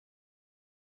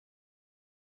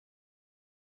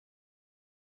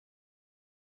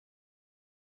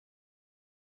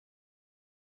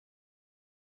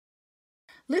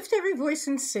Lift every voice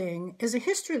and sing is a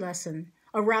history lesson,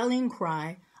 a rallying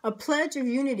cry, a pledge of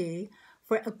unity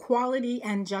for equality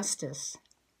and justice.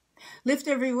 Lift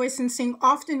every voice and sing,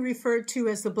 often referred to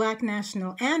as the Black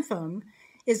National Anthem,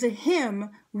 is a hymn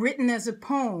written as a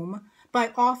poem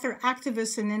by author,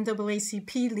 activist, and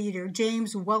NAACP leader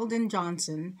James Weldon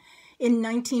Johnson in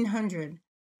 1900.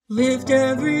 Lift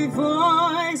every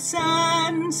voice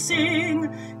and sing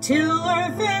till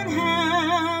earth and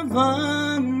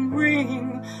heaven ring,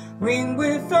 ring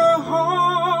with the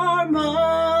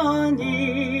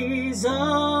harmonies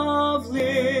of liberty.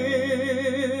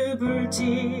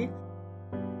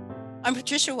 I'm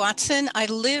Patricia Watson. I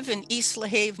live in East La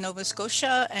Have, Nova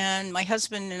Scotia, and my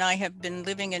husband and I have been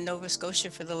living in Nova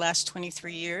Scotia for the last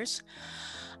 23 years.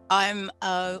 I'm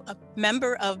a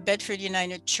member of Bedford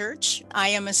United Church. I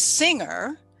am a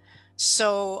singer,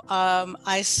 so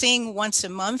I sing once a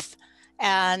month,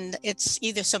 and it's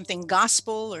either something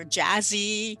gospel or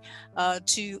jazzy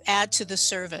to add to the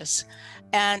service.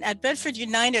 And at Bedford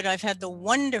United, I've had the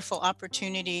wonderful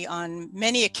opportunity on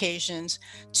many occasions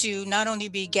to not only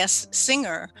be guest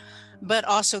singer, but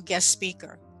also guest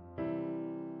speaker.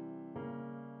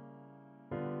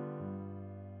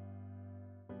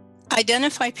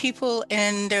 Identify people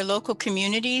in their local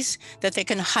communities that they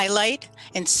can highlight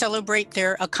and celebrate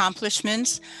their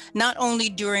accomplishments, not only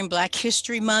during Black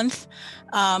History Month,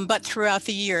 but throughout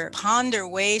the year. Ponder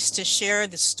ways to share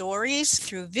the stories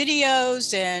through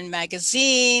videos and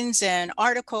magazines and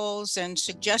articles and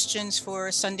suggestions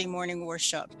for Sunday morning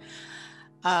worship.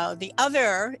 The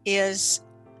other is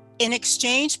in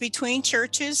exchange between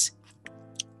churches.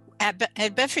 At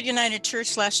Bedford United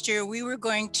Church last year, we were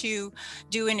going to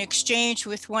do an exchange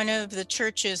with one of the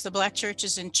churches, the Black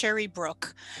churches in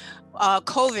Cherrybrook.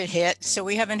 COVID hit, so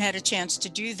we haven't had a chance to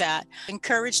do that.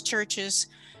 Encourage churches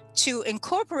to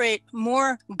incorporate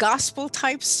more gospel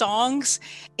type songs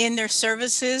in their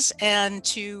services and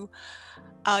to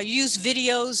use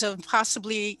videos of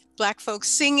possibly Black folks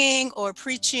singing or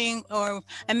preaching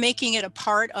and making it a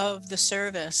part of the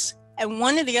service. And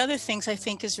one of the other things I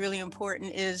think is really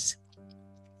important is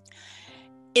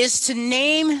to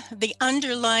name the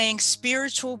underlying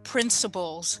spiritual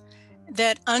principles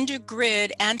that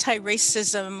undergird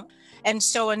anti-racism. And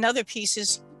so another piece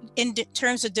is in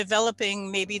terms of developing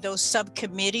maybe those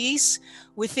subcommittees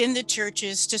within the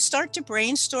churches to start to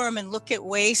brainstorm and look at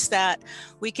ways that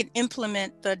we can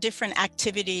implement the different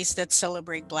activities that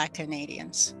celebrate Black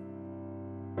Canadians.